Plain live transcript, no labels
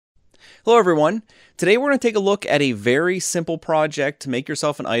Hello everyone. Today we're going to take a look at a very simple project to make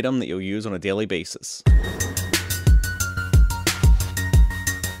yourself an item that you'll use on a daily basis.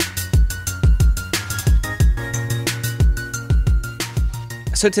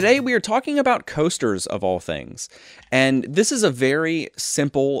 So today we are talking about coasters of all things, and this is a very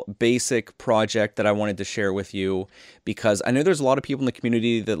simple, basic project that I wanted to share with you because I know there's a lot of people in the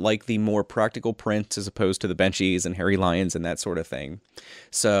community that like the more practical prints as opposed to the benchies and hairy lions and that sort of thing.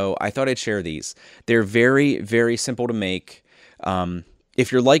 So I thought I'd share these. They're very, very simple to make.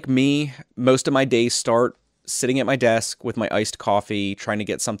 If you're like me, most of my days start sitting at my desk with my iced coffee, trying to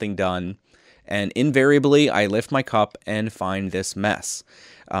get something done. And invariably, I lift my cup and find this mess.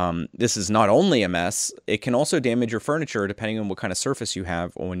 This is not only a mess, it can also damage your furniture depending on what kind of surface you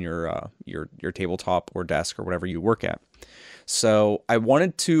have on your tabletop or desk or whatever you work at. So I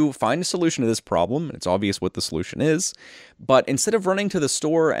wanted to find a solution to this problem. It's obvious what the solution is, but instead of running to the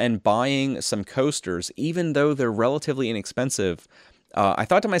store and buying some coasters, even though they're relatively inexpensive, I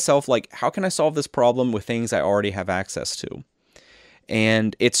thought to myself, like, how can I solve this problem with things I already have access to?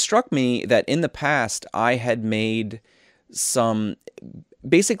 And it struck me that in the past, I had made some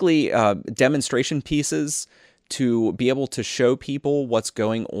basically demonstration pieces to be able to show people what's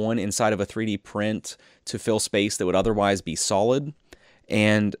going on inside of a 3D print to fill space that would otherwise be solid.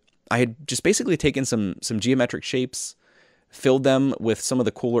 And I had just basically taken some geometric shapes, filled them with some of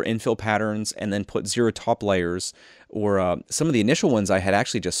the cooler infill patterns, and then put zero top layers, or some of the initial ones I had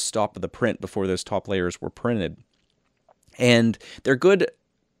actually just stopped the print before those top layers were printed. And they're good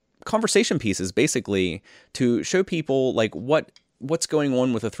conversation pieces, basically, to show people like what's going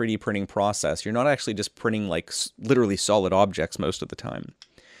on with a 3D printing process. You're not actually just printing like literally solid objects most of the time.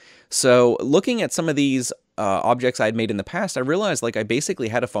 So looking at some of these objects I'd made in the past, I realized like I basically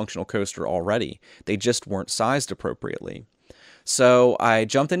had a functional coaster already. They just weren't sized appropriately. So I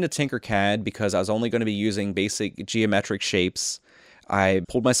jumped into Tinkercad because I was only going to be using basic geometric shapes. I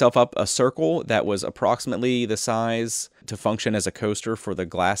pulled myself up a circle that was approximately the size to function as a coaster for the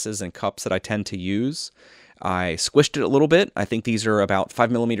glasses and cups that I tend to use. I squished it a little bit. I think these are about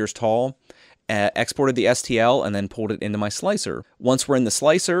 5 millimeters tall. Exported the STL and then pulled it into my slicer. Once we're in the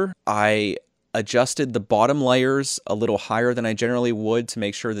slicer, I adjusted the bottom layers a little higher than I generally would to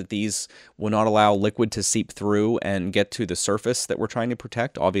make sure that these will not allow liquid to seep through and get to the surface that we're trying to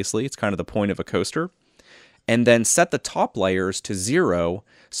protect. Obviously, it's kind of the point of a coaster. And then set the top layers to 0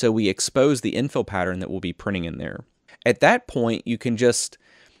 so we expose the infill pattern that we'll be printing in there. At that point, you can just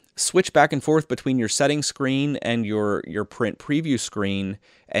switch back and forth between your setting screen and your print preview screen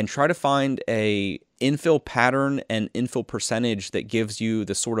and try to find a infill pattern and infill percentage that gives you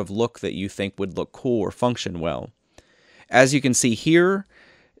the sort of look that you think would look cool or function well. As you can see here,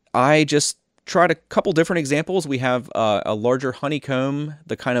 I just tried a couple different examples. We have a larger honeycomb,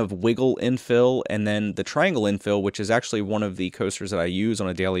 the kind of wiggle infill, and then the triangle infill, which is actually one of the coasters that I use on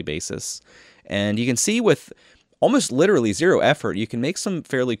a daily basis. And you can see with almost literally zero effort, you can make some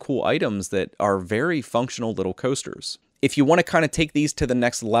fairly cool items that are very functional little coasters. If you want to kind of take these to the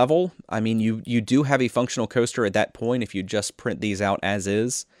next level, I mean, you do have a functional coaster at that point if you just print these out as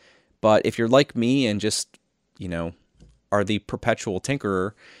is. But if you're like me and just, you know, are the perpetual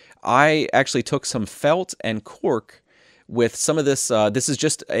tinkerer, I actually took some felt and cork with some of this. This is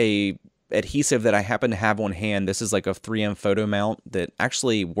just a adhesive that I happen to have on hand. This is like a 3M photo mount that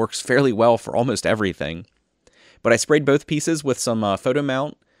actually works fairly well for almost everything. But I sprayed both pieces with some photo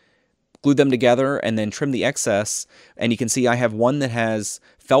mount, glued them together, and then trimmed the excess. And you can see I have one that has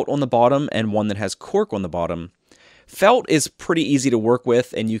felt on the bottom and one that has cork on the bottom. Felt is pretty easy to work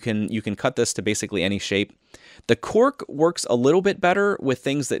with, and you can cut this to basically any shape. The cork works a little bit better with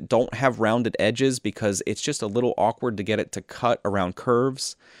things that don't have rounded edges because it's just a little awkward to get it to cut around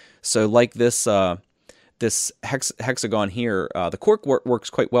curves. So like this hexagon here, the cork works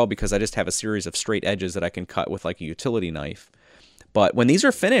quite well because I just have a series of straight edges that I can cut with like a utility knife. But when these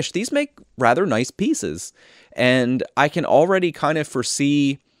are finished, these make rather nice pieces. And I can already kind of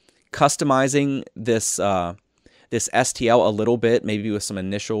foresee customizing this this STL a little bit, maybe with some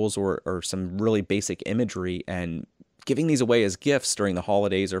initials or some really basic imagery, and giving these away as gifts during the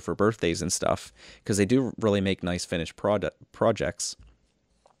holidays or for birthdays and stuff, because they do really make nice finished projects.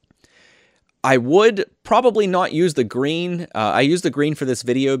 I would probably not use the green. I use the green for this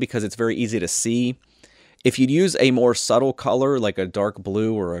video because it's very easy to see. If you'd use a more subtle color, like a dark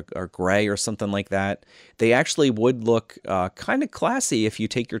blue or a gray or something like that, they actually would look kind of classy if you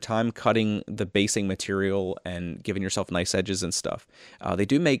take your time cutting the basing material and giving yourself nice edges and stuff. They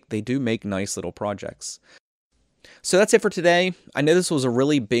do make nice little projects. So that's it for today. I know this was a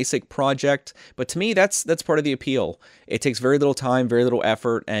really basic project, but to me, that's part of the appeal. It takes very little time, very little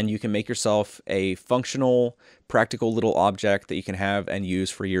effort, and you can make yourself a functional, practical little object that you can have and use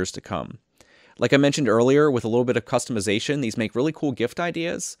for years to come. Like I mentioned earlier, with a little bit of customization, these make really cool gift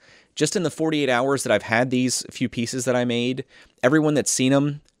ideas. Just in the 48 hours that I've had these few pieces that I made, everyone that's seen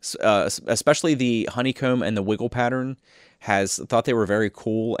them, especially the honeycomb and the wiggle pattern, has thought they were very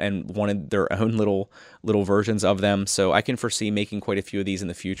cool and wanted their own little versions of them. So I can foresee making quite a few of these in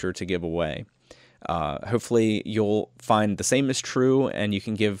the future to give away. Hopefully you'll find the same is true, and you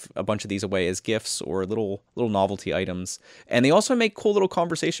can give a bunch of these away as gifts or little novelty items. And they also make cool little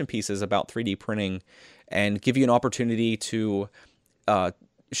conversation pieces about 3D printing and give you an opportunity to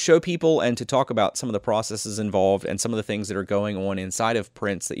show people and to talk about some of the processes involved and some of the things that are going on inside of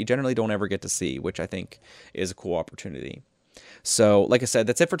prints that you generally don't ever get to see, which I think is a cool opportunity. So, like I said,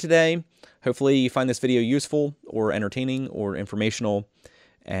 that's it for today. Hopefully you find this video useful or entertaining or informational,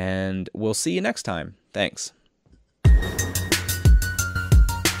 and we'll see you next time. Thanks.